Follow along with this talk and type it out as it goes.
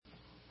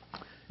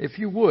If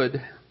you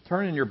would,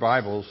 turn in your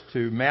Bibles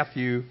to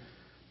Matthew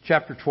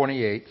chapter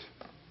 28.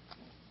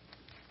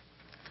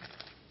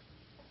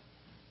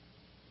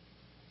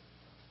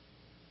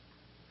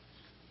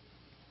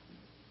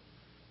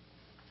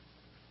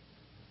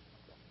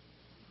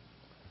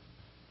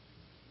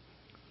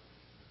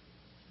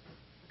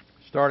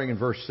 Starting in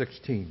verse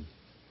 16.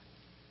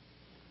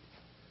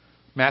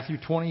 Matthew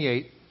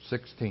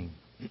 28:16.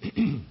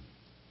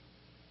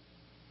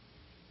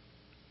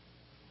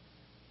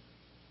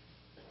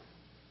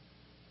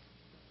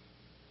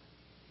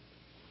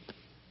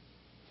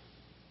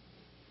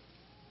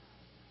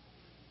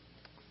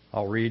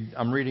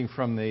 I'm reading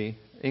from the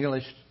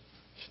English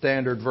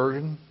Standard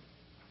Version.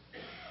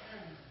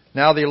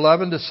 Now the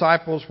 11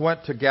 disciples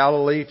went to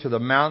Galilee, to the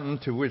mountain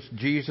to which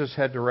Jesus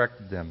had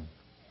directed them.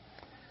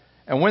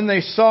 And when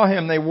they saw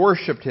him, they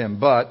worshipped him,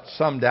 but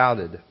some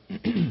doubted.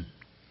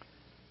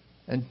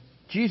 And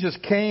Jesus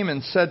came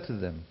and said to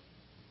them,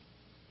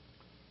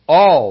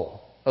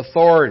 "All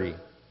authority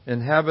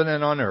in heaven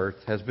and on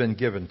earth has been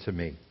given to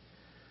me.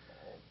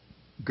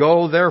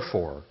 Go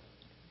therefore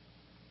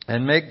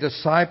and make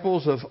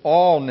disciples of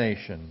all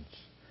nations,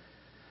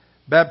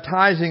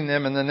 baptizing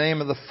them in the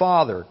name of the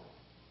Father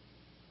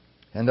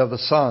and of the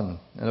Son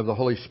and of the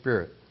Holy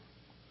Spirit,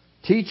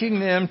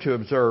 teaching them to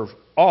observe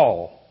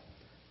all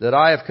that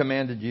I have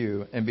commanded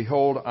you, and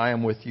behold, I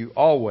am with you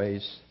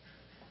always,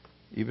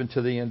 even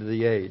to the end of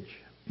the age."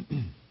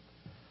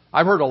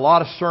 I've heard a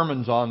lot of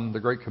sermons on the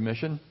Great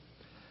Commission,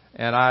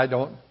 and I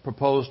don't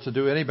propose to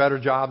do any better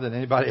job than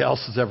anybody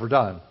else has ever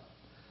done.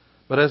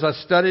 But as I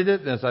studied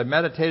it, and as I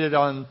meditated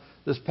on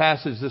this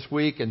passage this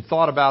week and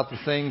thought about the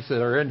things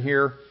that are in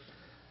here,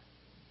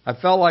 I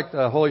felt like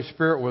the Holy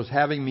Spirit was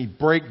having me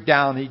break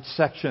down each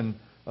section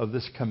of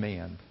this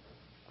command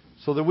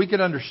so that we can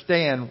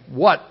understand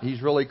what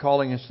He's really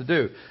calling us to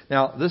do.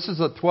 Now, this is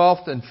the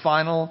 12th and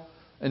final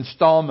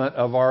installment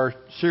of our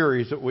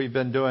series that we've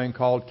been doing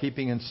called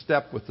Keeping in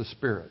Step with the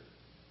Spirit.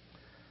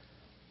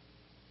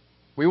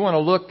 We want to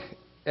look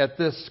at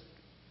this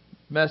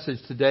message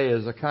today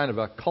as a kind of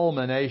a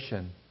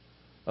culmination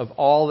of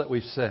all that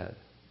we've said.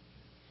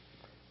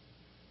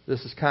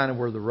 This is kind of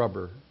where the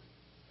rubber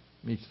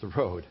meets the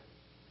road.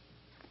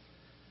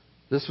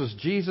 This was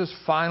Jesus'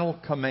 final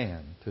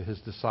command to His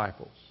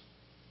disciples.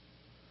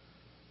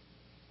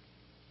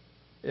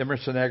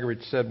 Emerson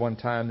Eggerichs said one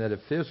time that if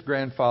his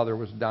grandfather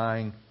was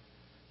dying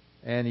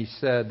and he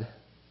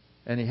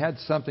had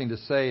something to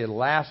say, the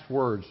last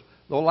words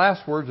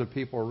of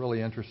people are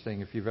really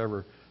interesting if you've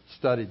ever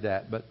studied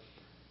that.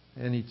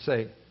 And he'd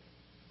say,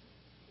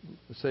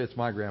 it's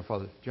my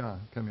grandfather,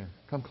 "John, come here.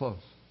 Come close.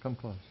 Come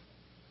close.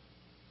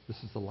 This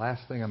is the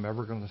last thing I'm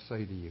ever going to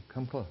say to you.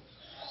 Come close."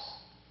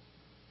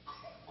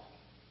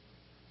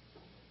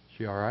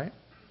 She all right?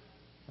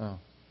 Oh.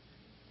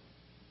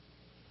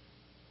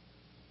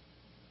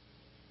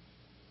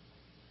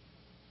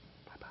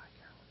 Bye-bye,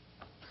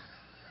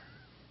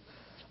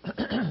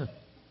 Carolyn.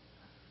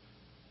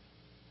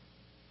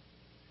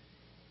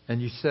 And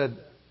you said,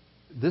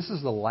 this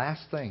is the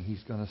last thing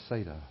he's going to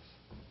say to us.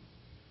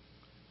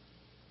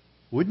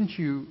 Wouldn't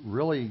you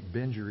really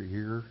bend your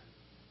ear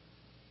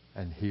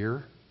and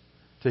hear?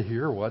 To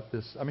hear what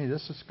this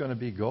is going to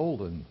be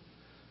golden,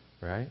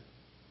 right?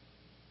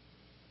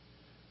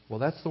 Well,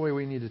 that's the way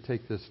we need to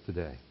take this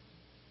today.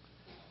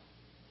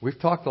 We've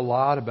talked a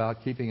lot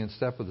about keeping in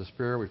step with the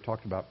Spirit. We've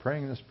talked about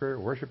praying in the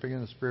Spirit, worshiping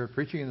in the Spirit,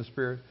 preaching in the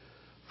Spirit,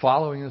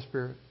 following the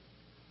Spirit.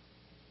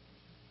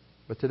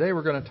 But today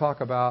we're going to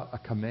talk about a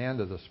command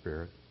of the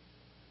Spirit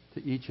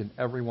to each and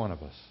every one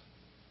of us.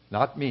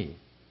 Not me,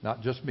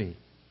 not just me,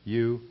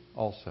 you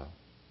also.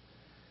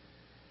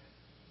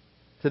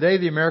 Today,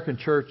 the American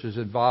church is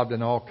involved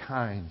in all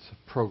kinds of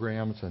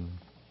programs and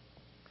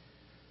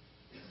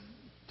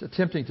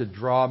attempting to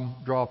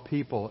draw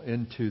people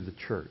into the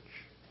church.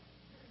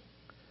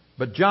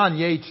 But John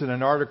Yates, in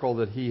an article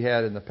that he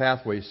had in the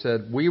Pathway,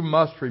 said, "We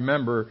must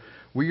remember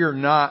we are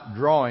not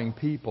drawing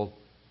people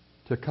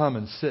to come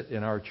and sit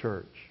in our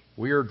church.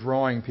 We are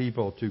drawing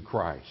people to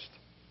Christ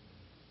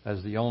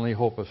as the only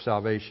hope of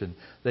salvation.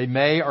 They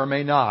may or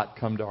may not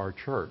come to our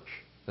church.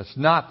 That's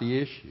not the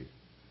issue.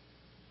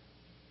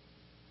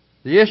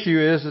 The issue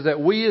is that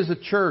we as a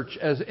church,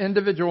 as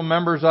individual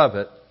members of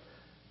it,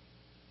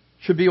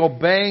 should be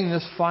obeying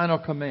this final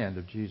command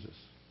of Jesus.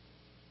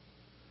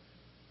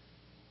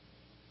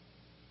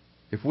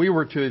 If we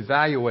were to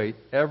evaluate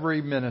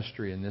every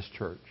ministry in this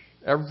church,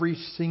 every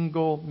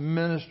single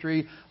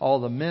ministry, all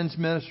the men's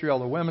ministry, all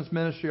the women's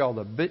ministry, all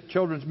the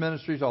children's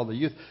ministries, all the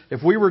youth,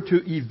 if we were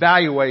to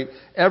evaluate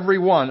every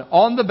one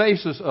on the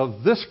basis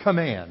of this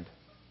command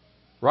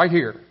right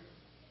here,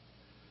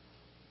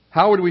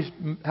 how would we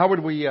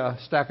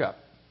stack up?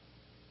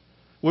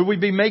 Would we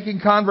be making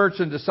converts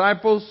and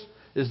disciples?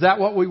 Is that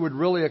what we would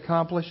really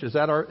accomplish?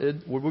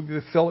 Would we be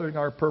fulfilling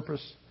our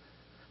purpose?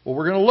 Well,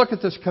 we're going to look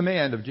at this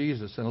command of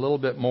Jesus in a little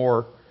bit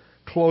more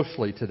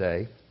closely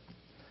today.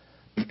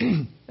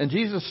 And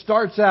Jesus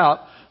starts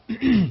out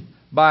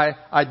by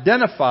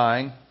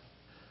identifying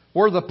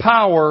where the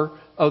power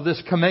of this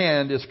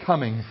command is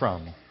coming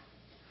from.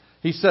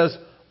 He says,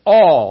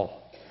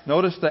 all.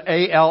 Notice the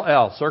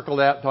A-L-L. Circle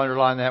that,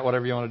 underline that,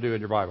 whatever you want to do in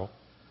your Bible.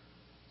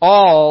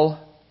 All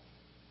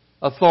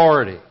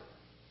authority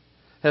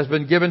has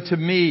been given to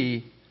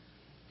me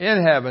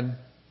in heaven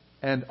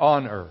and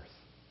on earth.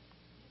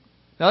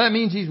 Now that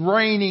means He's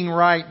reigning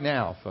right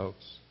now,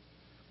 folks.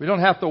 We don't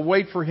have to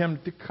wait for Him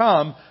to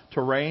come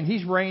to reign.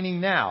 He's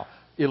reigning now.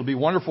 It'll be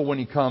wonderful when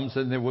He comes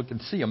and then we can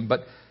see Him.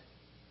 But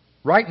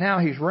right now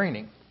He's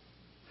reigning.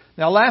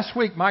 Now last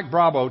week Mike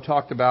Bravo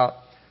talked about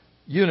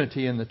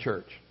unity in the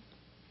church.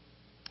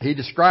 He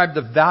described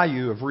the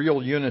value of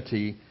real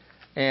unity,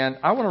 and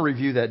I want to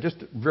review that just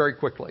very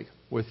quickly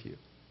with you.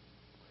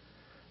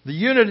 The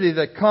unity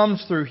that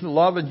comes through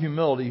love and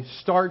humility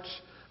starts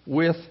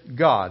with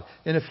God.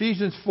 In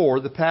Ephesians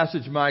 4, the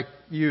passage Mike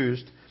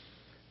used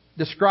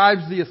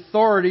describes the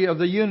authority of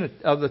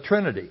the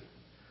Trinity.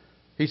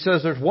 He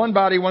says there's one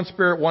body, one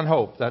Spirit, one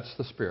hope. That's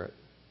the Spirit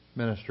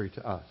ministry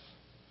to us.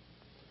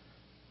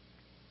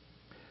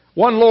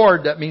 One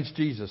Lord, that means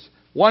Jesus.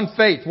 One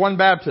faith, one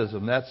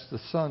baptism. That's the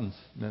Son's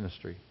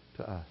ministry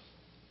to us.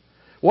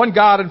 One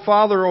God and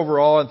Father over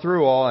all and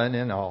through all and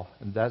in all.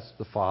 And that's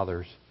the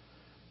Father's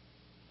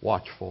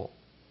watchful,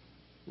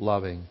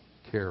 loving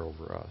care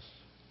over us.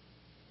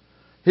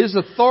 His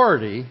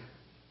authority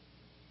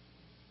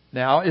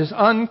now is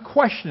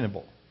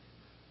unquestionable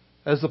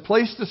as the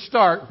place to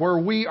start where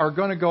we are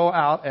going to go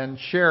out and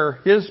share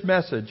His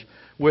message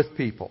with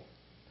people.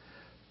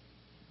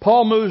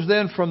 Paul moves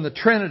then from the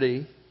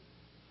Trinity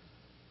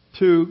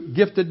to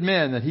gifted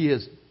men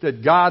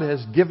that God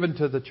has given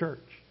to the church.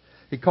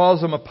 He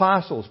calls them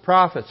apostles,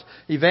 prophets,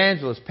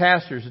 evangelists,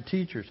 pastors, and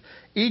teachers.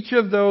 Each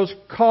of those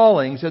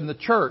callings in the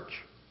church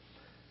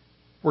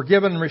were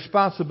given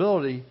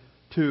responsibility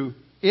to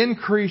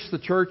increase the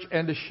church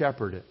and to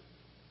shepherd it.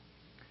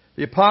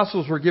 The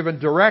apostles were given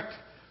direct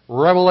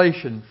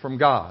revelation from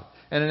God.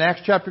 And in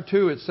Acts chapter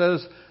 2 it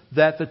says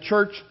that the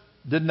church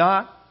did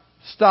not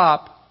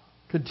stop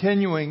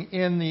continuing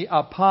in the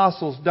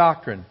apostles'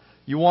 doctrine.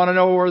 You want to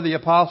know where the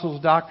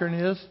apostles' doctrine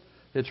is?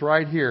 It's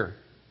right here.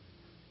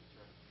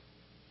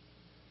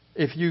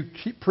 If you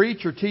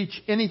preach or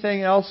teach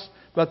anything else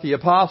but the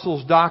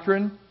apostles'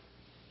 doctrine,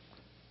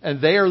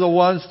 and they are the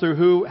ones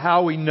through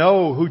how we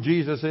know who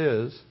Jesus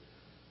is,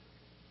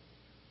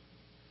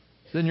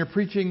 then you're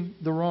preaching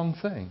the wrong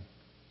thing.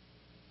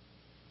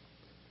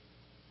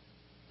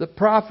 The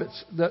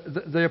prophets,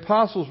 the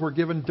apostles were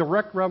given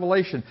direct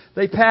revelation.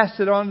 They passed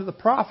it on to the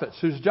prophets,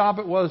 whose job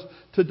it was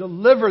to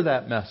deliver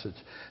that message.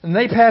 And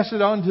they passed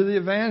it on to the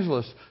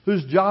evangelists,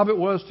 whose job it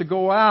was to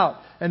go out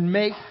and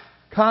make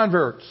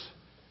converts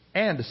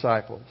and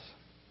disciples.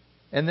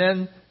 And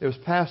then it was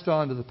passed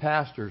on to the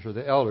pastors or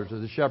the elders or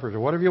the shepherds or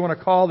whatever you want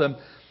to call them,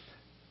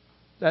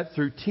 that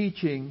through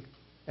teaching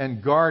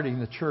and guarding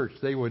the church,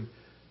 they would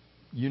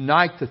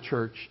unite the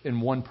church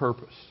in one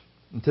purpose.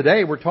 And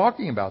today we're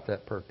talking about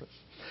that purpose.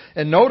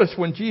 And notice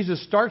when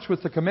Jesus starts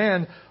with the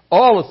command,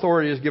 all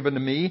authority is given to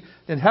me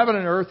in heaven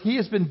and earth, He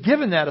has been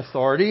given that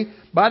authority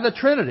by the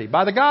Trinity,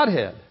 by the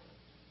Godhead.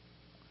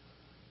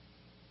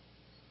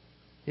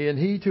 And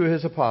He to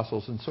His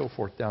apostles and so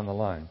forth down the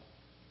line.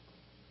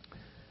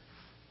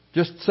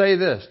 Just say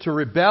this, to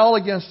rebel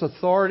against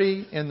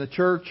authority in the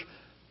church,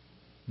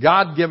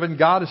 God-given,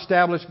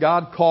 God-established,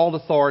 God-called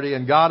authority,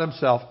 and God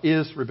Himself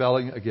is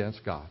rebelling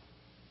against God.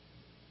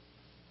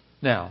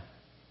 Now,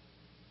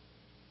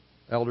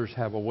 elders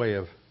have a way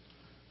of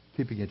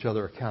keeping each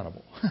other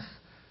accountable.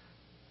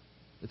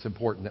 It's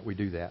important that we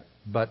do that.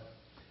 But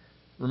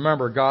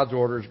remember, God's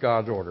order is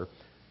God's order.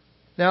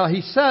 Now,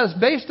 He says,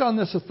 based on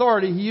this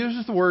authority, He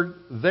uses the word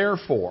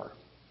therefore.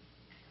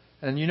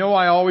 And you know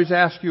I always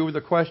ask you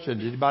the question.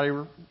 Does anybody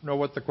know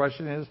what the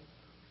question is?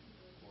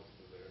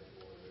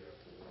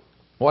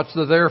 What's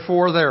the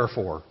therefore,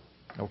 therefore?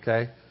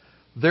 Okay.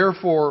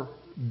 Therefore,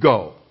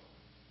 go.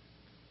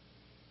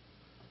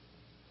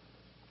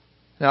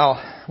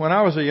 Now, when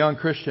I was a young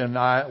Christian,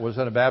 I was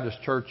in a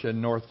Baptist church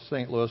in North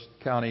St. Louis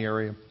County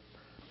area.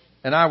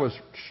 And I was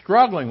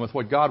struggling with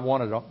what God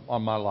wanted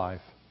on my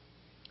life.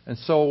 And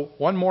so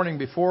one morning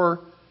before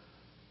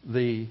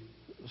the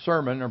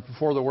sermon or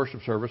before the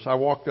worship service, I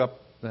walked up,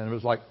 and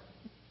it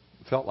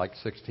felt like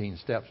 16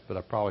 steps, but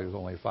I probably was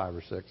only 5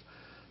 or 6,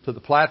 to the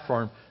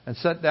platform and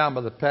sat down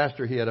by the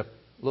pastor. He had a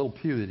little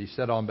pew that he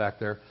sat on back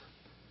there.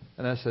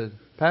 And I said,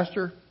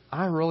 Pastor,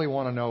 I really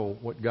want to know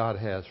what God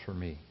has for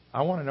me.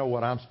 I want to know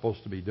what I'm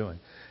supposed to be doing.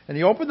 And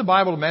he opened the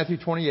Bible to Matthew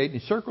 28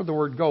 and he circled the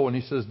word go and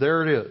he says,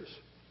 there it is.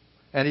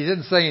 And he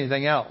didn't say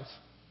anything else.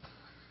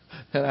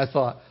 And I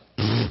thought,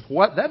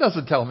 what? That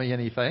doesn't tell me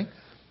anything.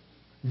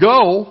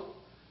 Go.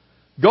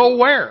 Go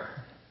where?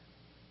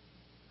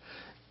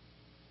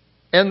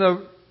 And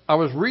I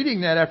was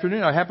reading that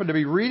afternoon. I happened to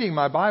be reading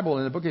my Bible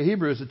in the book of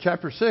Hebrews at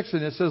chapter 6.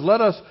 And it says,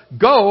 let us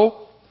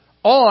go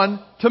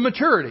on to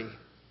maturity.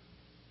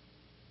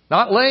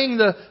 Not laying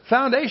the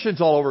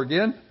foundations all over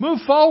again. Move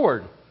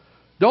forward.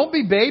 Don't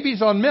be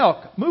babies on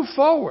milk. Move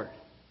forward.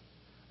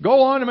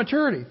 Go on to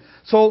maturity.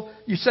 So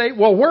you say,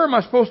 well, where am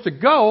I supposed to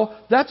go?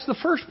 That's the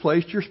first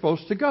place you're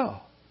supposed to go.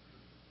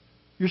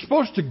 You're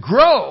supposed to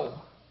grow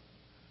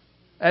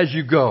as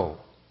you go.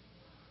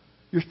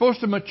 You're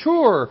supposed to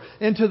mature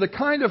into the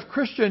kind of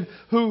Christian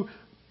who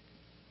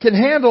can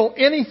handle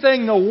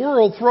anything the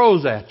world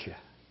throws at you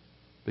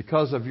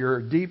because of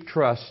your deep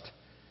trust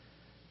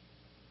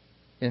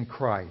in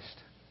Christ.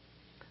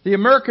 The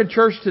American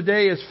church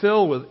today is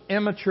filled with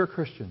immature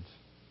Christians.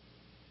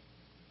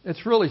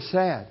 It's really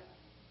sad.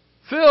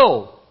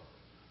 Filled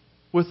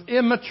with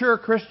immature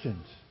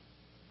Christians.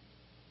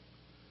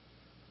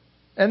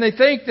 And they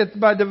think that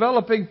by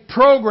developing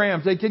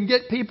programs they can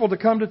get people to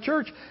come to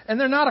church, and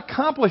they're not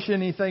accomplishing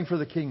anything for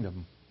the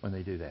kingdom when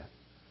they do that.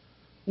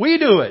 We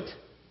do it.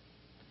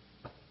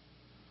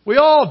 We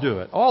all do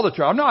it. All the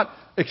time. I'm not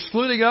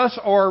excluding us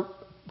or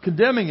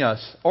condemning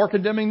us or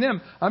condemning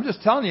them. I'm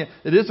just telling you,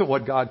 it isn't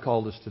what God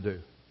called us to do.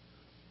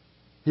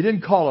 He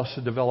didn't call us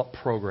to develop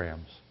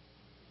programs.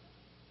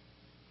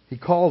 He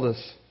called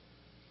us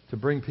to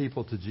bring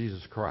people to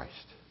Jesus Christ,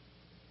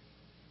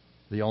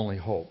 the only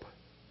hope.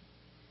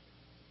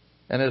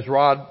 And as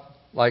Rod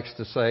likes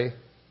to say,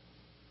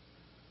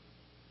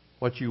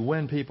 what you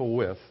win people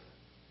with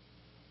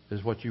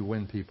is what you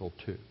win people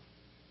to.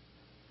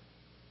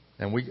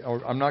 And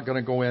I'm not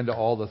going to go into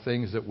all the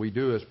things that we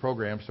do as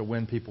programs to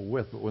win people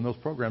with, but when those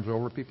programs are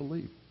over, people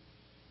leave.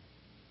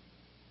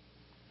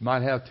 You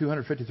might have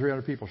 250,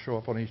 300 people show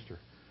up on Easter.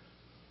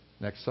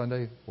 Next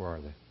Sunday, where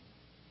are they?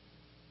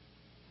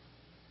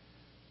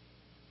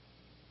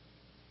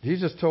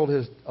 Jesus told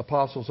His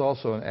apostles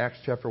also in Acts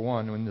chapter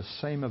 1, when the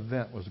same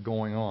event was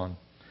going on,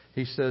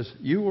 He says,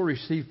 you will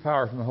receive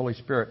power from the Holy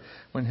Spirit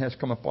when it has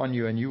come upon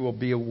you, and you will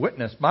be a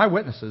witness, my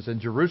witnesses,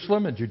 in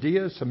Jerusalem and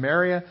Judea,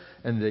 Samaria,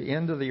 and the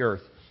end of the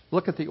earth.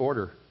 Look at the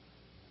order.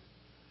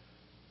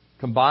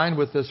 Combined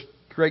with this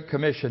Great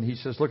Commission, He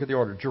says, look at the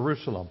order.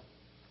 Jerusalem,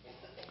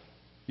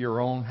 your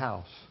own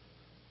house,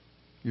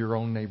 your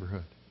own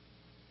neighborhood.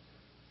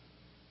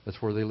 That's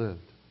where they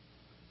lived.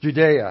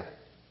 Judea,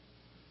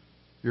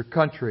 your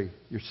country,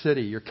 your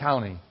city, your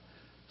county.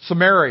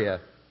 Samaria,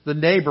 the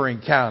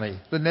neighboring county,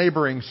 the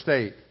neighboring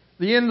state.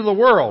 The end of the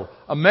world,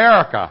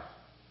 America.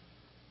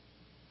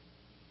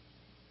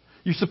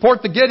 You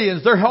support the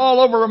Gideons, they're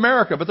all over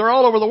America, but they're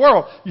all over the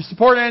world. You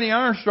support Annie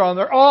Armstrong,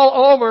 they're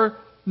all over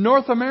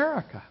North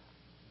America.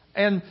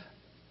 And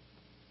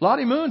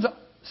Lottie Moons,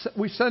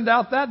 we send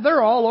out that,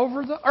 they're all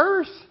over the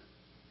earth.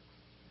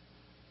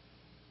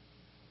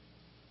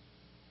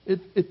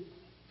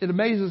 It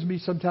amazes me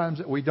sometimes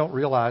that we don't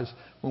realize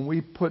when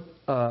we put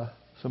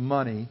some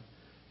money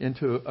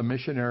into a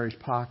missionary's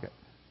pocket,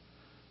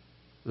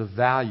 the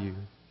value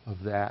of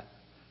that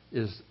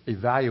is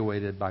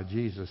evaluated by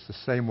Jesus the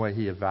same way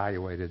He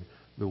evaluated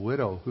the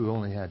widow who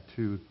only had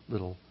 2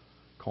 little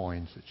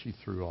coins that she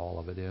threw all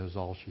of it in. It was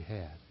all she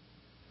had.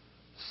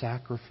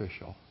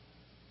 Sacrificial.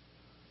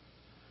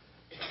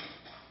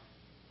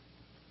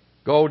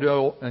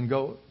 Go.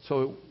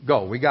 So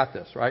go. We got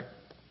this, right?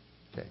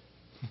 Okay.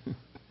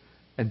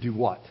 And do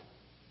what?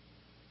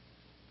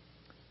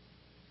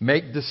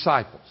 Make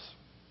disciples,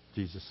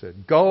 Jesus said.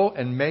 Go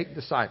and make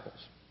disciples.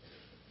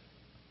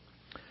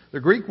 The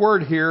Greek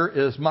word here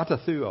is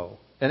matathuo,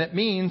 and it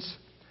means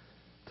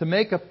to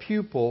make a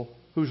pupil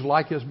who's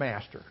like his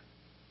master.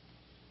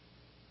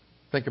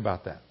 Think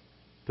about that.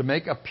 To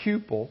make a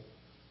pupil,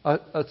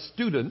 a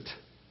student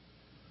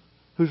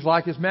who's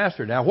like his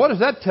master. Now, what does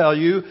that tell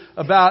you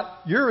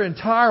about your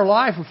entire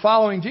life of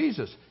following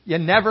Jesus? You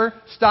never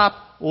stop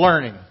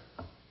learning.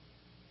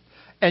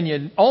 And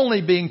you're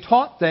only being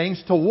taught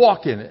things to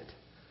walk in it.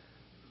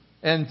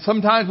 And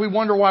sometimes we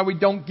wonder why we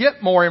don't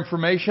get more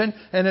information,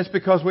 and it's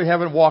because we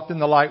haven't walked in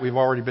the light we've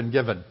already been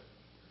given.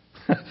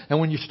 And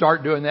when you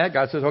start doing that,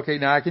 God says, okay,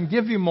 now I can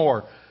give you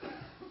more.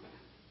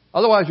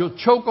 Otherwise, you'll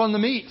choke on the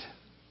meat.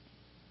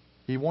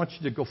 He wants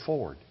you to go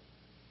forward.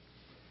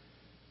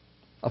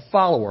 A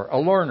follower, a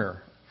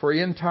learner for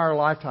your entire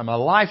lifetime, a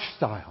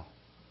lifestyle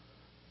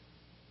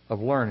of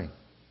learning.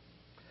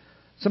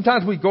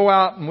 Sometimes we go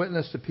out and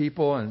witness to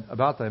people and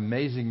about the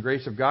amazing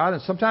grace of God,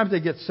 and sometimes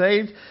they get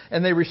saved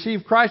and they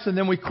receive Christ and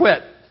then we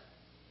quit.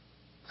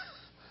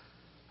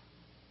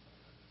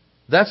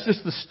 That's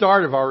just the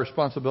start of our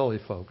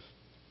responsibility, folks.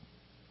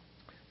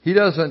 He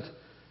doesn't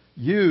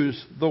use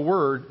the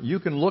word. You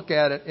can look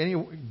at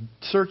it.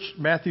 Search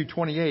Matthew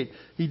 28.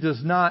 He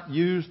does not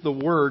use the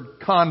word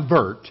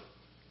convert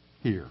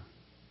here.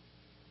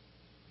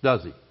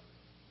 Does he?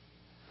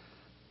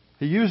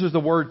 He uses the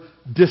word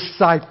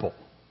disciple.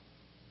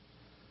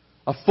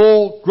 A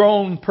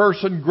full-grown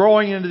person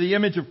growing into the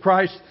image of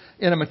Christ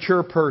in a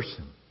mature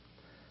person.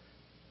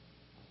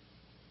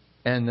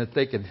 And that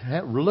they can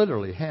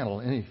literally handle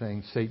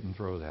anything Satan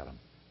throws at them.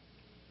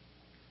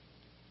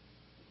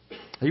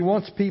 He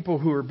wants people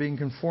who are being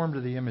conformed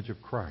to the image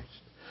of Christ.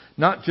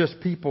 Not just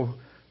people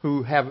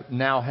who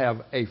now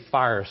have a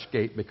fire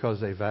escape because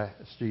they've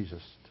asked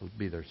Jesus to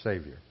be their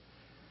Savior.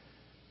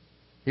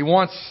 He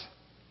wants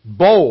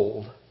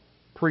bold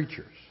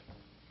preachers.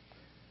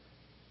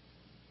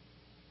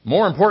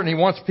 More important, He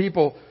wants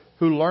people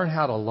who learn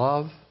how to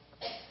love.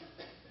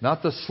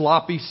 Not the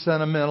sloppy,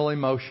 sentimental,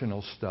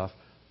 emotional stuff.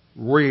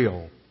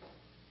 Real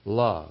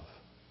love.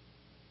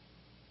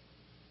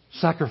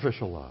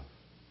 Sacrificial love.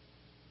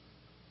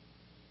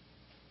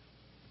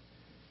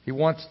 He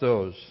wants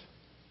those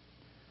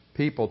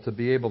people to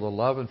be able to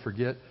love and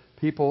forget,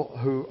 people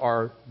who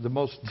are the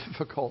most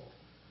difficult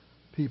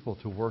people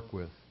to work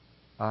with,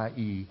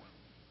 i.e.,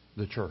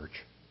 the church.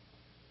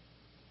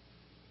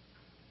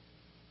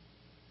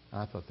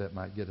 I thought that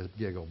might get a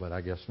giggle, but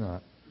I guess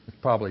not. It's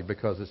probably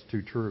because it's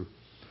too true.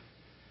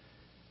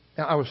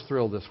 Now, I was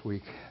thrilled this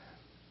week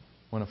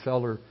when a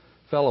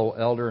fellow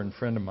elder and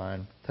friend of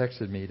mine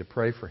texted me to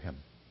pray for him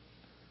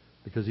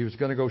because he was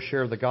going to go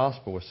share the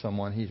gospel with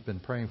someone he's been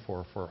praying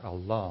for a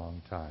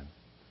long time.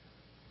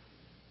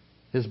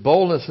 His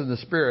boldness in the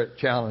Spirit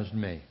challenged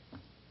me.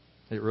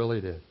 It really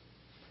did.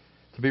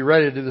 To be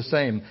ready to do the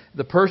same.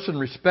 The person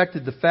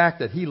respected the fact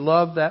that he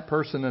loved that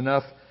person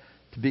enough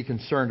to be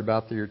concerned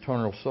about their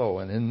eternal soul.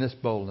 And in this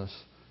boldness,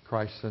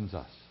 Christ sends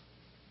us.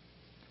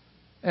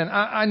 And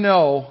I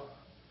know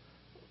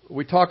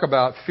we talk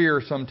about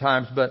fear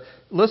sometimes, but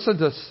listen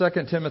to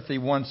 2 Timothy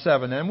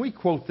 1:7. And we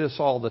quote this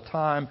all the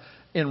time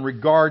in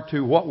regard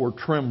to what we're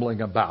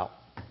trembling about.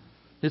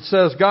 It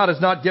says, God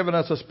has not given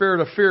us a spirit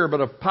of fear,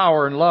 but of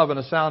power and love and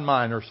a sound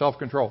mind or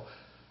self-control.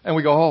 And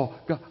we go, oh,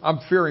 God, I'm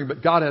fearing,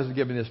 but God hasn't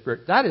given me a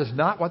spirit. That is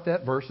not what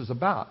that verse is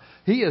about.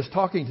 He is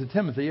talking to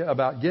Timothy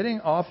about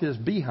getting off his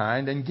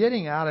behind and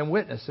getting out and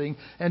witnessing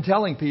and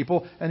telling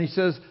people. And he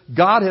says,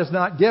 God has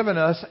not given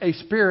us a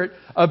spirit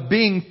of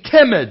being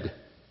timid.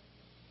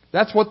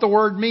 That's what the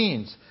word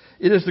means.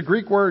 It is the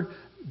Greek word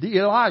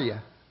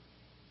deilia.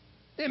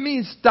 It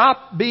means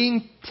stop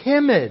being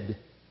timid.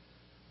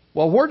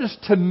 Well, where does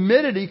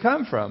timidity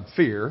come from?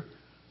 Fear.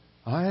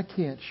 I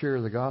can't share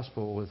the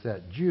gospel with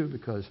that Jew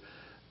because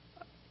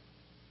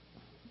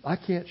I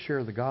can't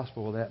share the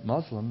gospel with that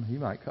Muslim. He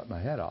might cut my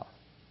head off.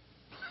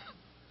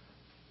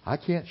 I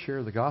can't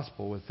share the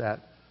gospel with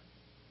that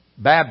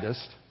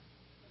Baptist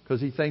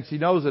because he thinks he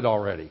knows it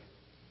already.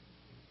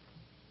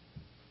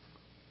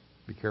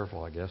 Be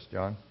careful, I guess,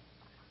 John.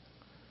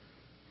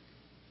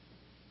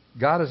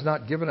 God has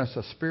not given us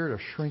a spirit of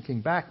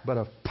shrinking back, but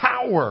of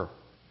power.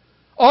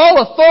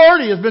 All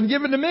authority has been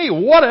given to me.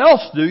 What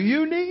else do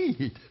you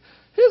need?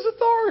 His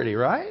authority,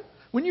 right?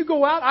 When you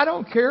go out, I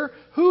don't care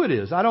who it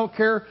is. I don't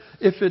care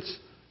if it's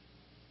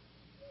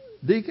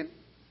deacon.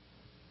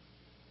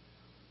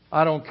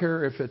 I don't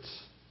care if it's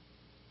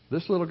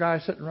this little guy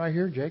sitting right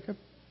here, Jacob.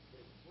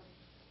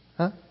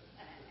 Huh?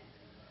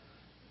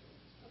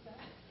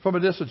 From a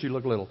distance, you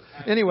look little.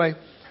 Anyway,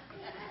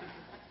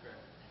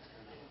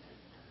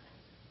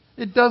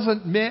 it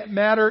doesn't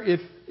matter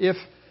if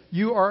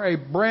you are a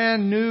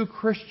brand new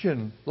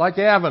Christian like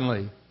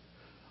Avonlea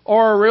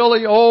or a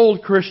really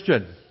old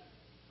Christian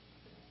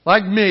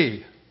like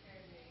me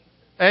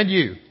and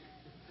you.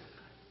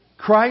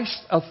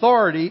 Christ's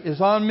authority is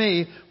on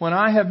me when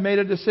I have made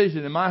a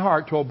decision in my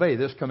heart to obey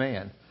this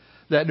command.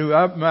 That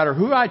no matter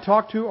who I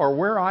talk to or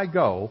where I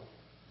go,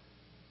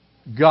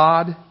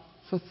 God's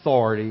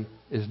authority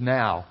is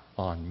now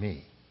on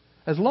me.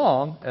 As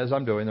long as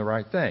I'm doing the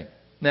right thing.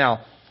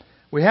 Now,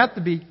 we have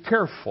to be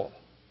careful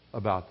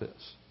about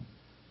this.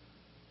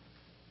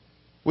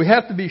 We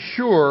have to be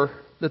sure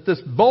that this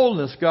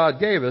boldness God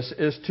gave us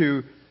is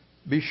to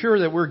be sure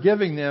that we're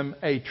giving them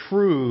a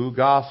true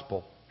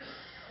gospel.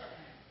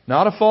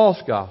 Not a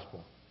false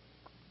gospel.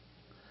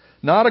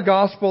 Not a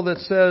gospel that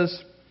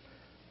says,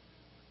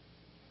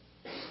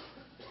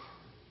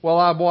 well,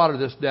 I'll water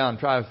this down and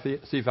try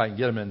to see if I can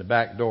get them in the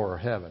back door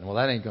of heaven. Well,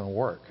 that ain't going to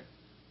work.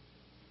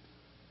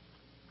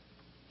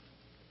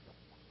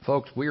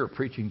 Folks, we are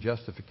preaching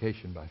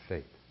justification by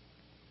faith.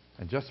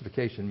 And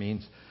justification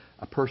means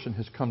a person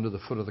has come to the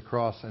foot of the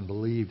cross and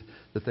believed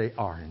that they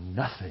are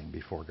nothing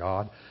before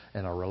God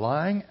and are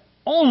relying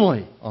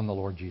only on the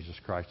Lord Jesus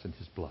Christ and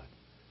His blood.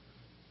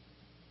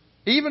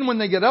 Even when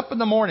they get up in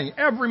the morning,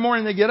 every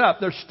morning they get up,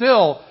 they're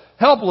still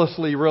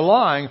helplessly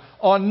relying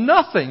on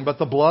nothing but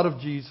the blood of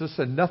Jesus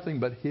and nothing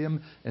but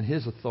Him and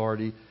His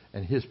authority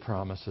and His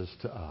promises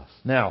to us.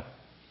 Now,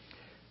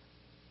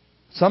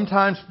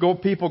 sometimes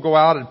people go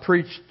out and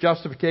preach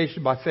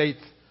justification by faith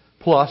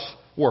plus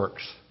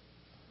works.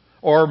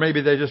 Or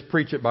maybe they just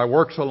preach it by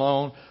works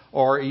alone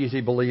or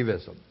easy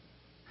believism.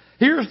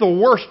 Here's the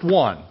worst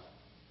one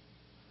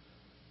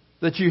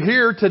that you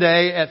hear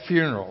today at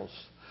funerals.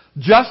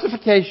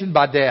 Justification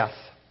by death.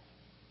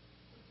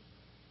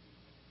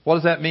 What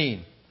does that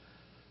mean?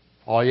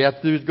 All you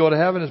have to do is go to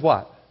heaven is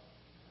what?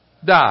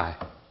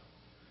 Die.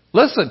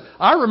 Listen,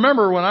 I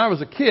remember when I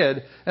was a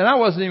kid, and I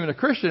wasn't even a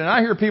Christian, and I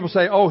hear people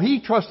say, oh, he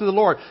trusted the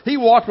Lord. He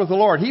walked with the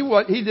Lord. He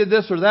did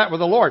this or that with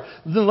the Lord.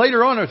 Then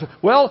later on, I said,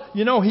 well,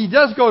 he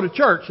does go to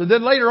church. And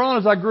then later on,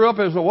 as I grew up,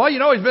 I said, well,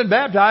 he's been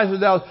baptized.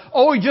 And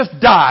he just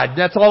died.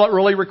 That's all it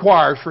really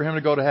requires for him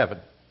to go to heaven.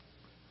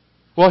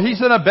 Well, he's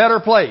in a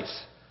better place.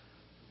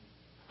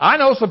 I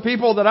know some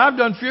people that I've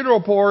done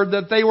funeral for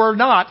that they were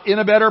not in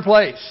a better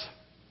place.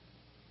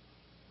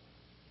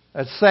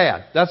 That's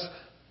sad. That's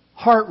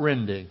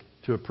heartrending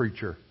to a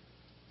preacher,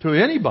 to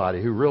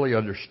anybody who really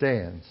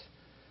understands.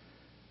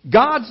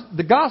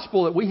 The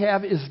gospel that we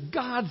have is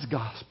God's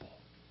gospel.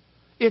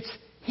 It's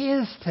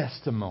His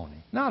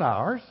testimony, not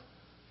ours.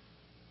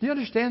 Do you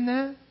understand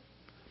that?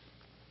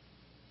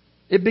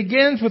 It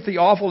begins with the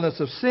awfulness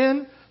of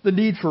sin, the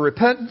need for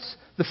repentance,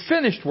 the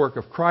finished work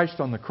of Christ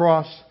on the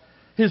cross,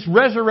 His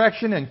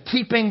resurrection and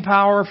keeping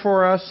power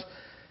for us,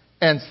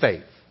 and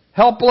faith.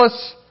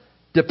 Helpless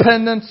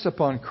dependence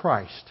upon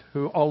Christ,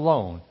 who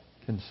alone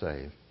can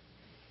save.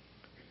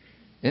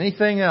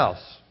 Anything else,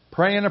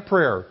 praying a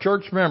prayer,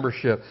 church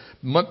membership,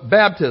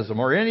 baptism,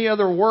 or any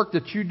other work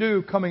that you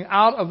do coming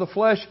out of the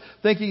flesh,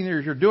 thinking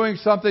that you're doing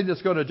something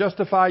that's going to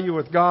justify you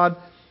with God,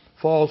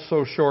 falls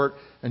so short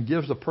and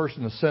gives a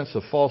person a sense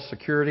of false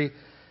security.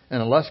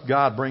 And unless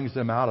God brings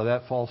them out of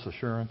that false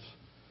assurance,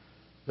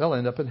 they'll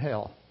end up in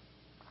hell.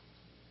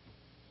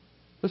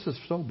 This is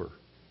sober.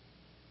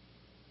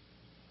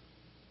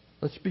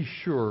 Let's be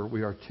sure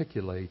we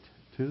articulate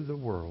to the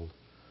world,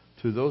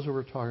 to those who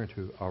we're talking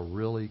to, a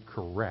really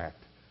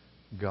correct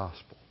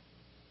gospel.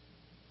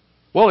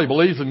 Well, he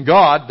believes in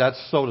God.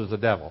 So does the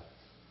devil.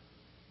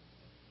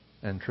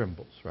 And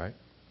trembles, right?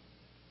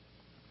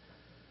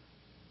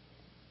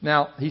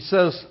 Now, he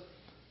says,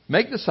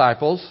 make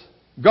disciples.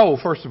 Go,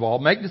 first of all,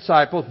 make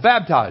disciples,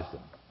 baptize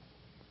them.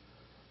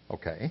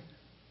 Okay.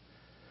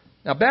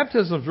 Now,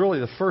 baptism is really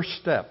the first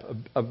step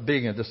of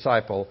being a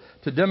disciple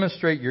to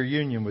demonstrate your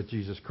union with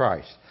Jesus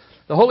Christ.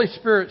 The Holy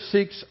Spirit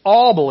seeks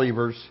all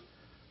believers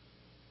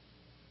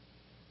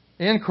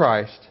in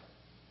Christ,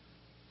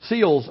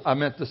 seals, I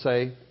meant to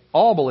say,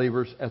 all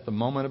believers at the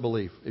moment of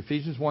belief.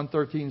 Ephesians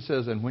 1:13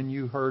 says, and when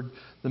you heard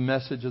the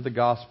message of the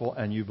gospel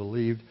and you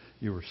believed,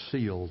 you were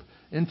sealed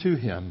into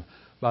Him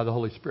by the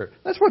Holy Spirit.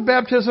 That's what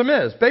baptism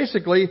is.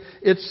 Basically,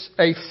 it's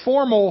a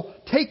formal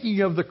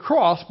taking of the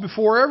cross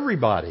before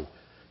everybody.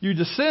 You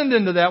descend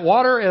into that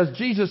water as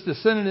Jesus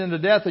descended into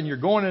death, and you're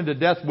going into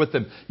death with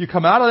Him. You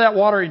come out of that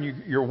water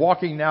and you're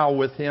walking now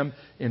with Him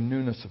in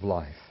newness of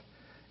life.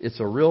 It's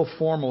a real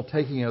formal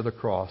taking of the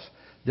cross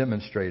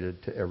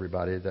demonstrated to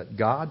everybody that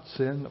God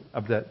sin,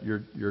 that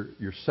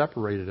you're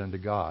separated unto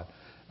God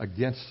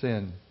against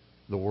sin,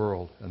 the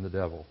world, and the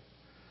devil.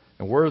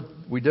 And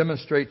we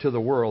demonstrate to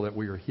the world that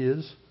we are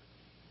His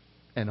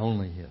and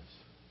only His.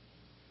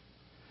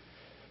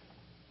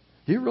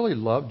 Do you really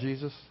love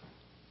Jesus?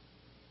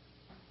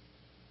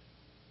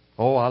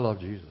 Oh, I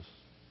love Jesus.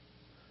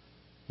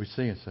 We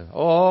sing and say,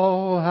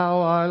 oh,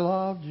 how I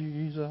love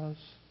Jesus,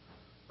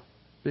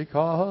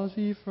 because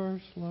He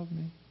first loved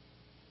me.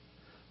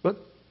 But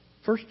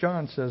 1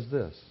 John says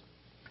this.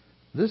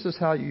 This is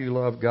how you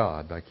love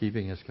God, by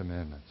keeping His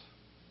commandments.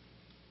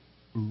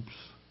 Oops.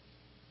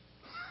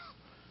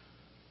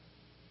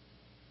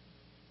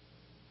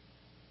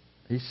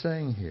 He's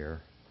saying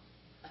here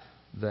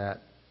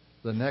that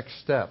the next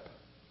step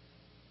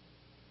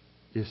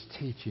is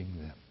teaching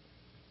them.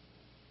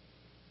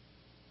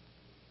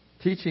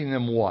 Teaching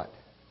them what?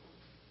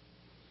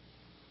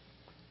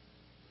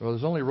 Well,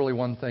 there's only really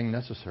one thing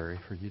necessary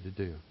for you to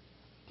do.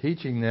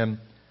 Teaching them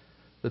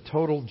the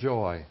total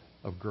joy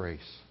of grace.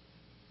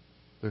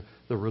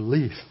 The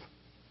relief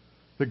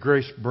that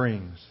grace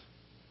brings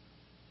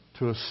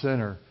to a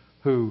sinner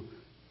who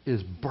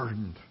is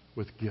burdened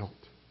with guilt.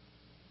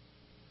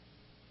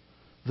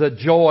 The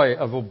joy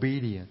of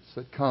obedience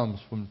that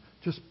comes from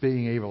just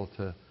being able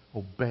to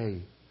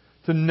obey.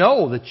 To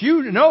know that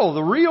you know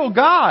the real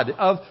God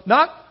of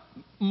not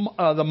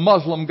the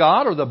Muslim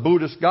God or the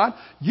Buddhist God.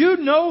 You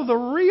know the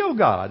real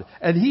God.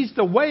 And He's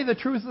the way, the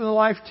truth, and the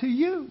life to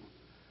you.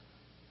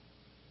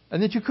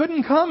 And that you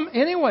couldn't come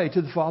anyway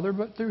to the Father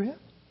but through Him.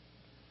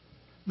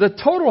 The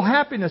total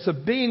happiness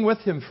of being with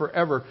Him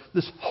forever.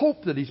 This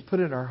hope that He's put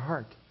in our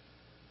heart.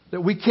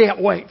 That we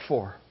can't wait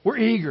for. We're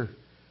eager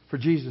for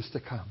Jesus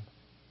to come.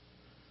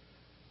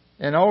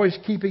 And always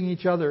keeping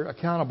each other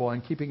accountable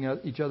and keeping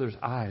each other's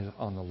eyes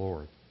on the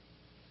Lord.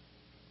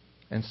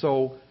 And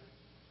so,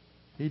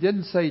 He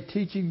didn't say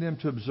teaching them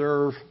to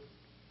observe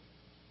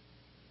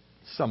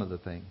some of the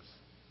things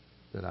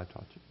that I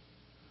taught you.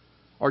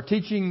 Or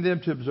teaching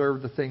them to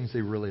observe the things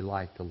they really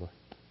like to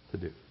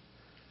do.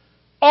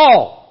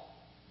 All!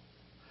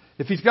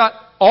 If He's got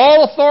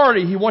all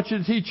authority, He wants you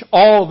to teach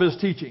all of His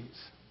teachings.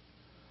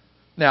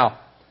 Now,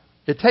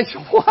 it takes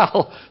a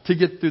while to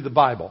get through the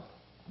Bible.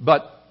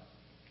 But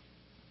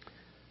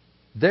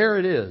there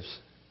it is.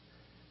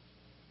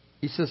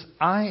 He says,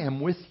 I am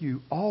with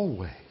you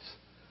always.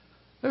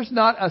 There's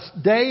not a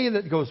day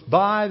that goes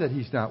by that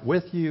He's not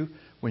with you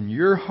when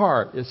your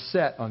heart is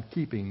set on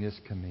keeping this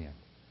command.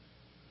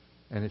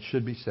 And it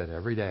should be set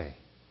every day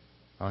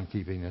on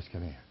keeping this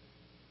command.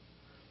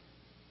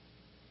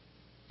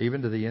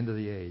 Even to the end of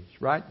the age.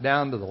 Right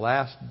down to the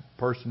last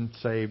person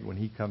saved when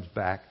He comes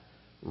back.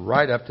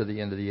 Right up to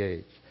the end of the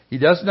age. He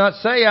does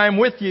not say, I'm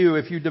with you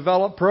if you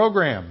develop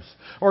programs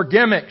or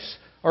gimmicks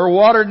or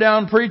watered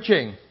down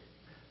preaching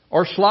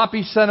or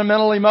sloppy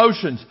sentimental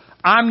emotions.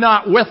 I'm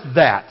not with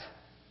that.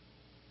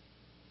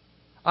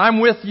 I'm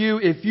with you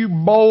if you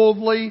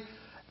boldly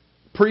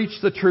preach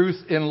the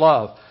truth in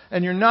love.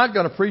 And you're not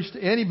going to preach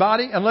to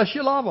anybody unless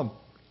you love them.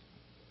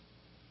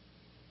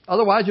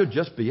 Otherwise, you'll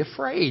just be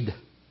afraid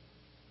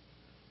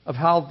of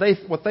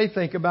what they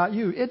think about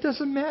you. It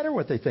doesn't matter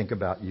what they think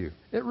about you.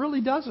 It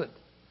really doesn't.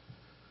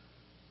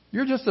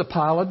 You're just a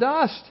pile of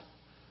dust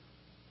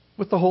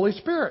with the Holy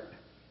Spirit.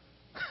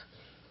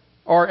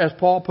 Or as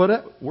Paul put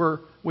it,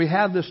 we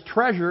have this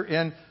treasure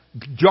in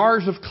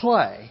jars of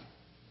clay.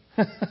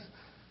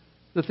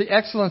 That the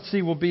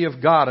excellency will be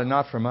of God and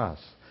not from us.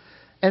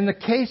 And the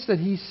case that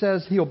he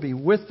says He'll be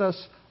with us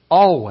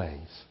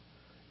always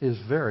is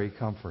very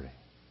comforting.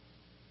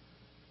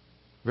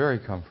 Very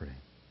comforting.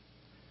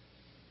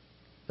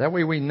 That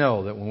way we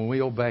know that when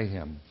we obey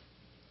Him,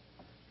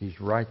 He's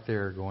right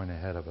there going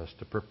ahead of us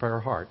to prepare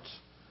hearts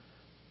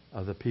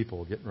of the people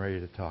we're getting ready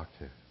to talk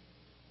to.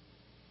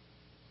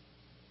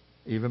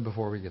 Even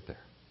before we get there.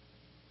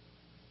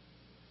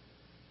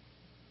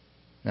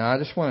 Now, I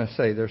just want to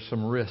say there's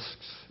some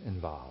risks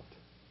involved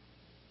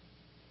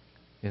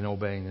in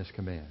obeying this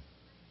command.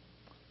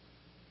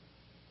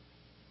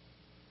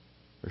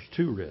 There's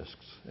 2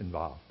 risks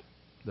involved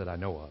that I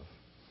know of.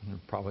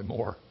 Probably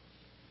more.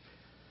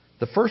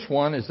 The first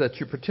one is that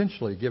you're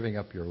potentially giving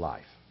up your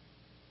life.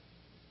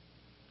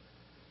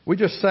 We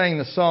just sang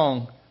the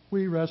song,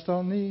 "We rest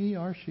on Thee,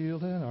 our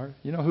shield and our..."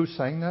 You know who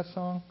sang that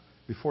song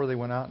before they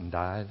went out and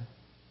died?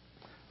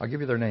 I'll give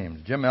you their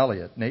names. Jim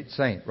Elliott, Nate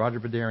Saint, Roger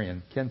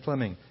Badarian, Ken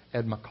Fleming,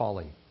 Ed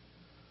McCauley.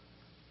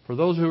 For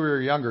those who are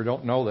younger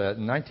don't know that,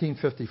 in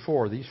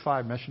 1954, these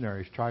 5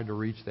 missionaries tried to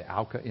reach the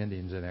Auca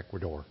Indians in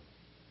Ecuador.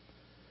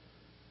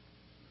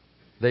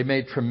 They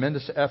made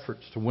tremendous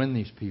efforts to win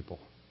these people.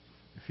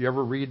 If you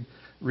ever read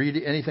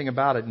anything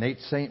about it, Nate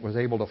Saint was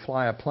able to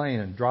fly a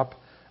plane and drop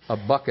a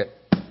bucket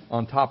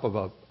on top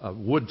of a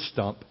wood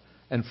stump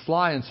and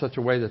fly in such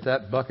a way that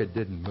that bucket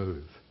didn't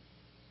move.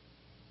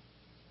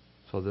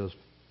 So those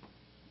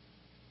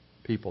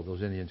people,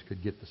 those Indians,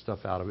 could get the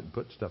stuff out of it and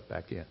put stuff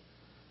back in.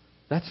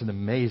 That's an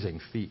amazing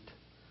feat,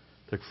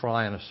 to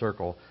fly in a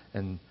circle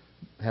and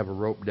have a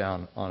rope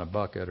down on a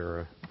bucket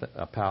or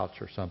a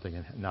pouch or something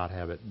and not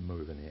have it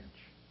move an inch.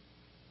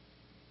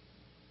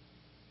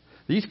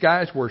 These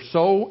guys were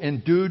so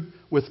endued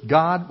with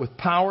God, with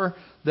power,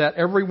 that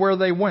everywhere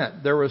they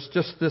went, there was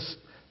just this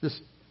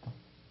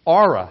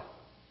aura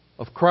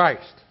of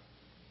Christ.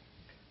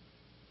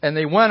 And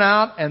they went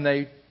out and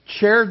they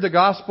shared the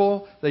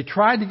gospel. They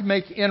tried to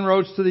make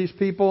inroads to these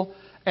people,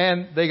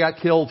 and they got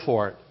killed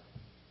for it.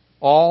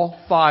 All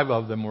 5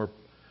 of them were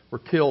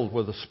killed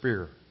with a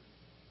spear.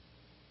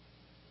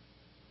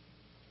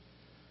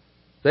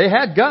 They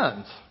had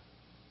guns,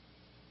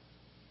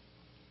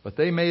 but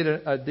they made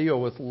a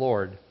deal with the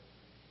Lord.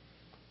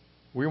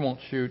 We won't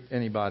shoot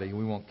anybody.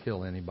 We won't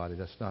kill anybody.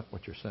 That's not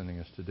what you're sending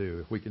us to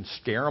do. If we can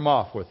scare them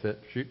off with it,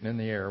 shooting in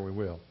the air, we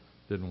will.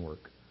 Didn't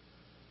work.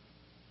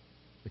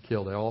 They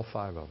killed all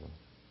 5 of them.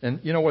 And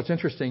you know what's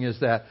interesting is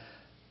that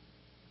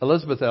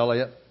Elizabeth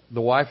Elliot,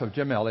 the wife of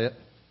Jim Elliot,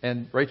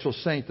 and Rachel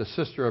Saint, the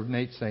sister of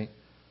Nate Saint,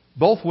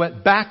 both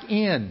went back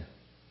in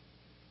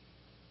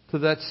to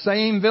that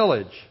same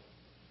village.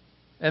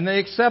 And they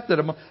accepted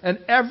them. And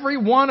every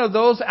one of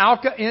those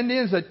Auca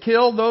Indians that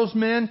killed those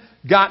men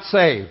got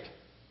saved.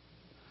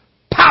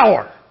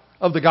 Power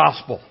of the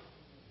gospel.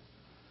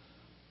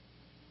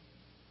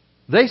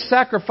 They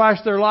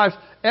sacrificed their lives.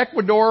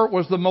 Ecuador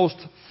was the most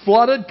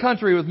flooded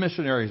country with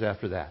missionaries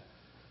after that.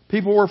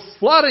 People were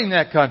flooding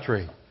that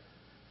country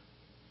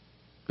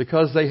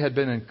because they had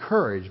been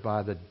encouraged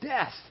by the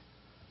death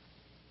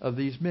of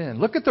these men.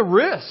 Look at the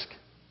risk.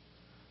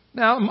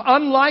 Now,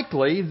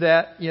 unlikely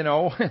that,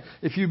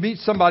 if you meet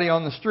somebody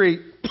on the street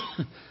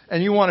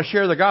and you want to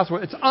share the gospel,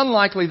 it's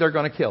unlikely they're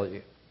going to kill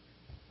you.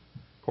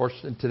 Of course,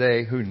 and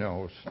today, who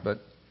knows? But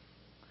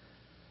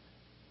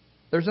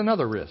there's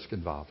another risk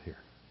involved here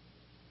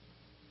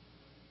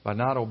by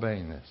not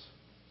obeying this.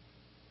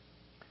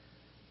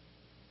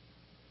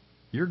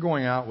 You're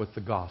going out with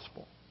the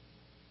gospel,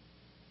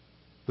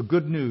 the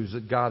good news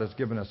that God has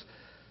given us.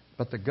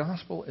 But the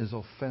gospel is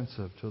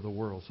offensive to the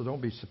world, so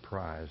don't be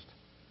surprised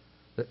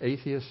that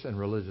atheists and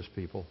religious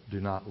people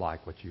do not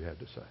like what you have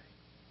to say.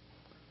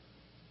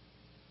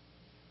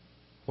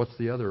 What's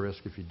the other risk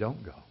if you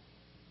don't go?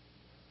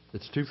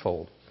 It's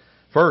twofold.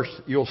 First,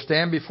 you'll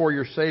stand before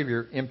your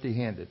Savior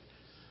empty-handed.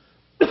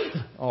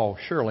 Oh,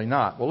 surely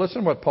not. Well,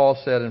 listen to what Paul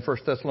said in 1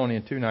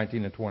 Thessalonians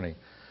 2:19 and 20.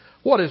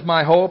 What is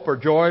my hope or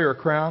joy or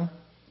crown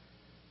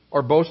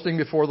or boasting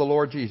before the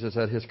Lord Jesus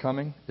at His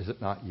coming? Is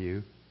it not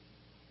you?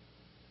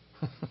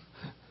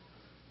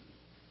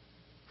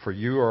 For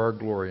you are our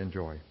glory and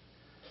joy.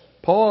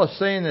 Paul is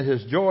saying that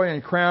his joy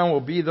and crown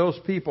will be those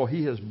people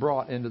he has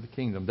brought into the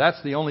kingdom.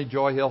 That's the only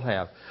joy he'll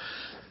have.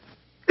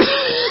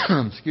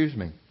 Excuse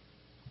me.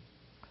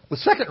 The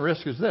second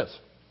risk is this.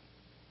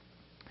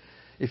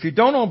 If you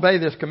don't obey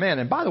this command,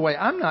 and by the way,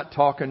 I'm not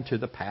talking to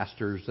the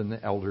pastors and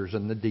the elders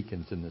and the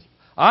deacons in this.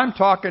 I'm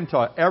talking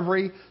to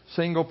every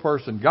single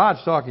person.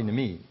 God's talking to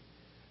me,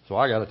 so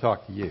I got to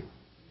talk to you.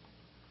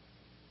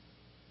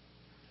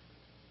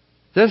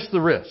 This is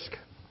the risk.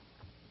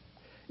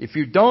 If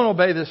you don't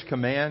obey this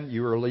command,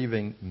 you are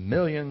leaving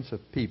millions of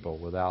people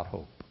without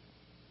hope.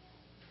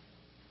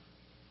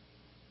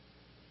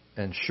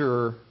 And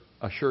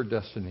a sure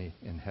destiny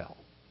in hell.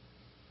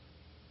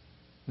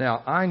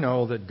 Now, I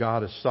know that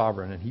God is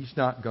sovereign and He's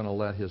not going to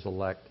let His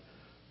elect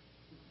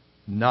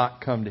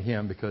not come to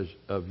Him because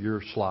of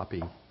your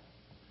sloppy,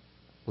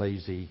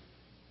 lazy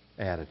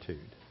attitude.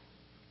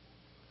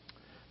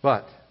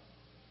 But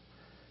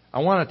I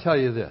want to tell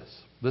you this.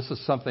 This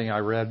is something I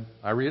read.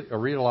 I read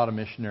a lot of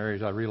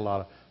missionaries. I read a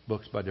lot of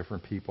books by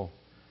different people.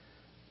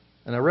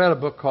 And I read a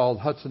book called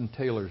Hudson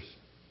Taylor's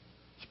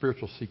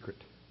Spiritual Secret.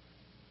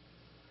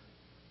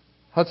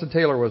 Hudson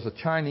Taylor was a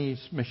Chinese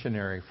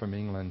missionary from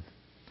England.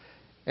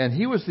 And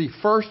he was the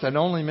first and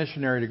only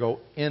missionary to go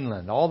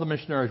inland. All the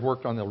missionaries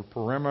worked on the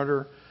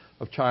perimeter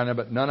of China,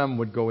 but none of them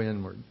would go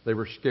inward. They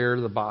were scared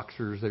of the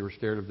Boxers. They were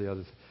scared of the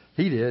others.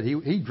 He did.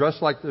 He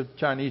dressed like the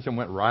Chinese and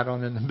went right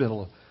on in the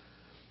middle.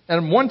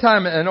 And one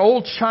time, an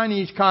old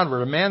Chinese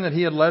convert, a man that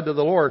he had led to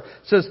the Lord,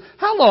 says,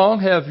 "How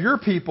long have your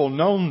people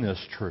known this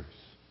truth?"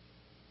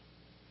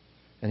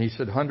 And he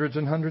said, "Hundreds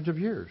and hundreds of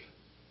years."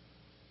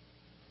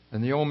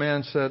 And the old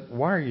man said,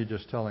 "Why are you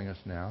just telling us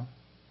now?"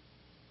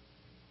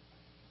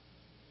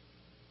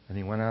 And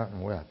he went out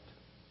and wept.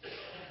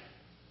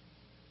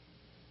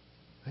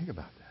 Think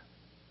about that.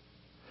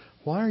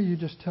 Why are you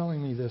just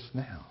telling me this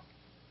now,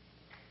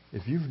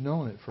 if you've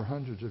known it for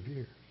hundreds of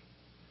years?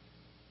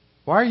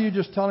 Why are you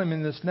just telling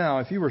me this now?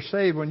 If you were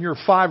saved when you were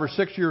 5 or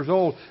 6 years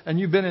old and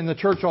you've been in the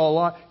church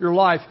all your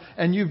life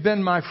and you've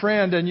been my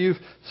friend and you've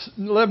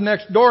lived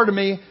next door to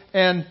me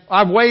and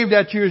I've waved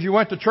at you as you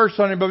went to church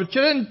Sunday, but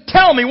you didn't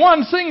tell me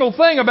one single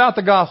thing about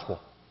the gospel.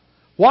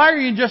 Why are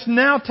you just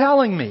now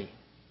telling me?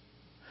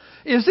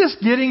 Is this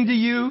getting to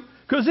you?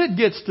 Because it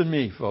gets to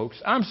me, folks.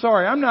 I'm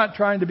sorry. I'm not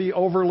trying to be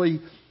overly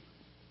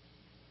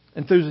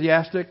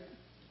enthusiastic.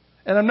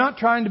 And I'm not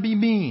trying to be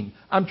mean.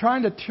 I'm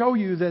trying to show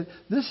you that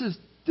this is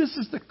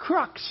the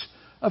crux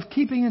of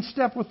keeping in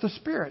step with the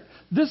Spirit.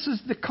 This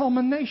is the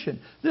culmination.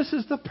 This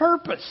is the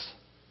purpose.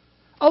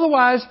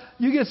 Otherwise,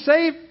 you get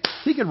saved,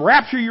 He could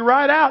rapture you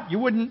right out.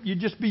 You'd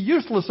just be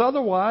useless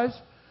otherwise.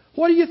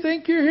 What do you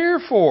think you're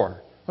here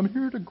for? I'm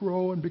here to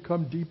grow and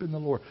become deep in the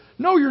Lord.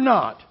 No, you're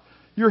not.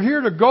 You're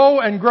here to go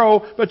and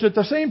grow, but at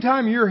the same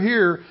time you're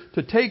here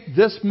to take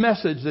this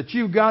message that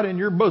you've got in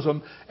your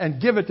bosom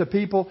and give it to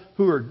people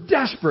who are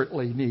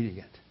desperately needing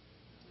it.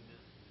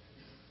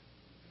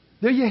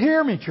 Do you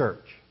hear me,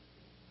 church?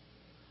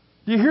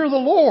 Do you hear the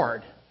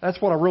Lord? That's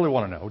what I really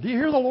want to know. Do you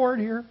hear the Lord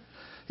here?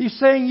 He's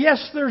saying,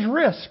 yes, there's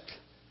risk.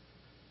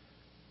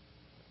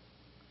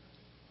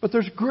 But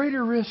there's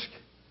greater risk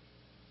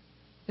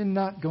in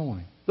not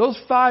going. Those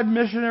 5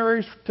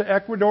 missionaries to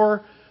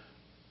Ecuador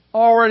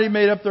already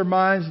made up their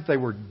minds that they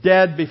were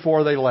dead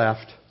before they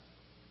left.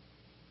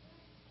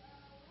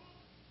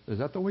 Is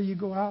that the way you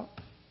go out?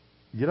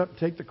 You get up and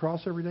take the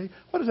cross every day?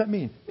 What does that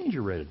mean? It means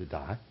you're ready to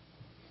die.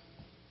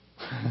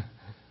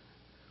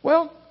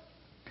 Well,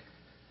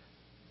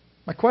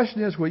 my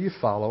question is, will you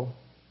follow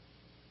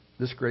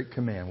this great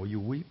command? Will you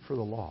weep for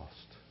the lost?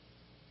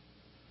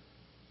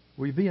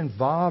 Will you be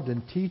involved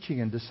in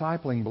teaching and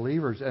discipling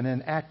believers and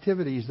in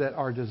activities that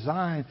are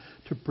designed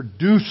to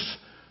produce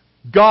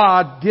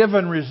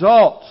God-given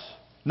results?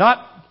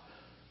 Not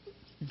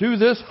do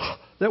this,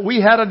 that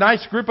we had a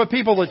nice group of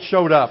people that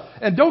showed up.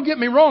 And don't get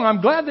me wrong,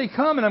 I'm glad they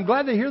come and I'm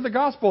glad they hear the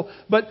gospel,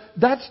 but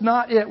that's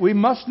not it. We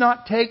must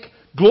not take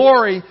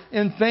glory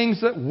in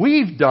things that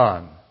we've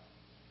done.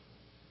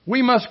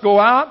 We must go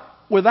out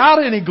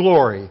without any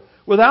glory,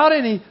 without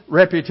any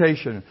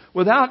reputation,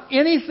 without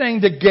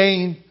anything to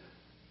gain,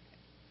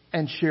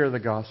 and share the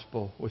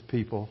gospel with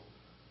people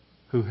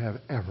who have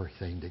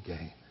everything to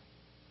gain.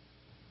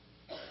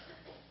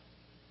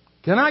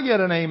 Can I get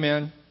an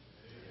amen?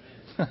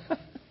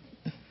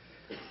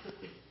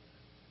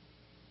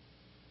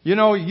 You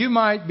know, you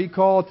might be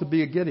called to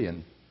be a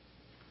Gideon.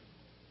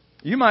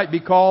 You might be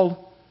called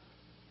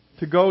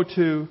to go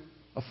to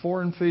a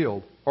foreign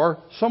field or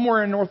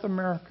somewhere in North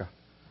America.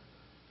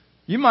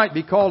 You might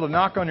be called to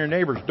knock on your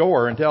neighbor's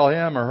door and tell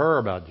him or her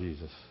about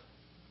Jesus.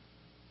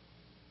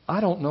 I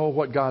don't know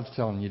what God's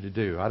telling you to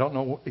do. I don't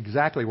know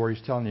exactly where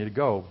He's telling you to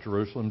go.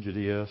 Jerusalem,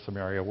 Judea,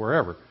 Samaria,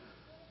 wherever.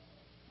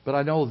 But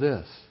I know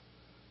this.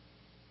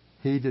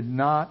 He did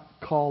not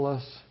call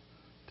us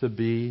to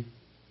be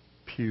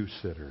pew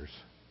sitters.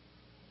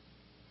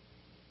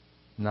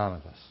 None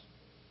of us.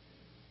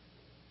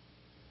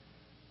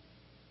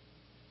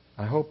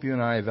 I hope you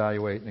and I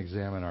evaluate and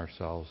examine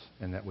ourselves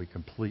and that we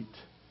complete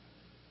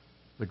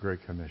the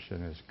Great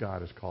Commission as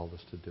God has called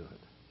us to do it.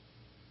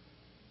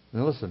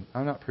 Now listen,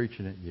 I'm not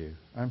preaching at you.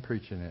 I'm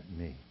preaching at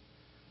me.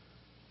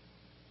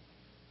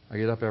 I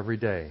get up every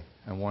day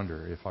and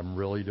wonder if I'm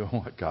really doing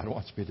what God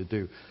wants me to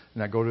do.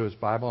 And I go to His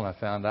Bible and I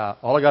found out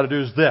all I got to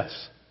do is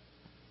this.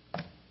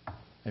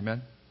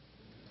 Amen?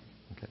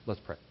 Okay,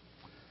 let's pray.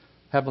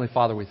 Heavenly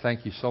Father, we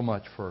thank You so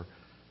much for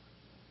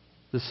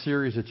this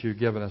series that You've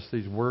given us,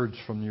 these words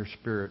from Your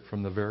Spirit,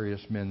 from the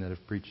various men that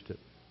have preached it.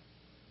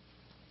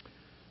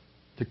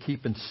 To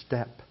keep in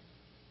step,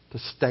 to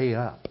stay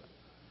up,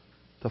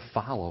 to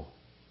follow,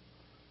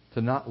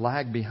 to not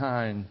lag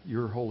behind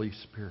Your Holy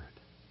Spirit.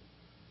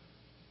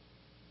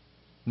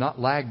 Not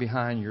lag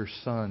behind Your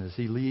Son as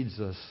He leads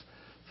us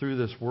through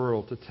this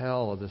world to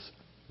tell of this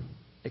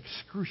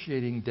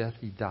excruciating death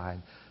He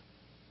died.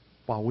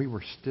 while we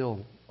were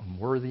still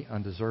unworthy,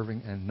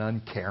 undeserving, and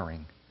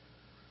uncaring,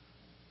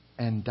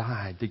 and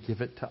died to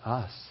give it to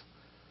us.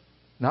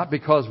 Not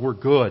because we're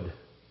good,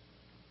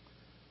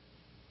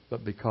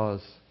 but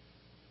because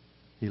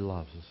He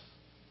loves us.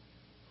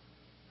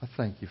 I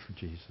thank you for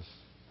Jesus.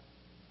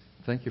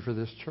 Thank you for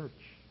this church.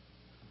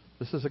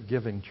 This is a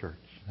giving church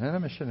and a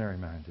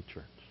missionary-minded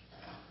church.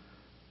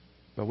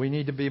 But we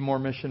need to be more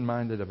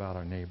mission-minded about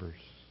our neighbors,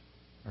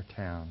 our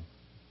town,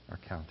 our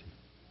county.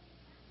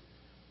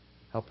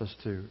 Help us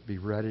to be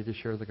ready to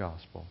share the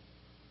gospel.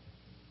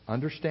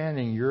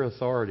 Understanding your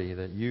authority,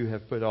 that you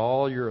have put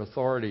all your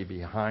authority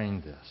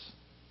behind this.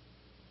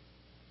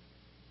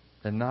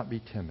 And not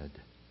be timid.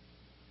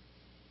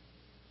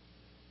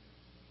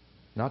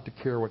 Not to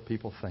care what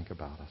people think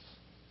about us.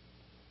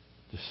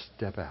 Just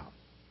step out.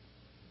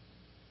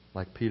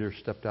 Like Peter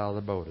stepped out of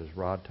the boat, as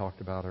Rod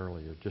talked about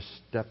earlier. Just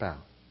step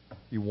out.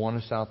 You want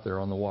us out there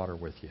on the water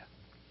with you.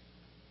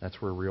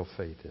 That's where real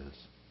faith is.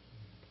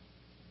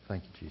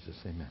 Thank you, Jesus.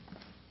 Amen.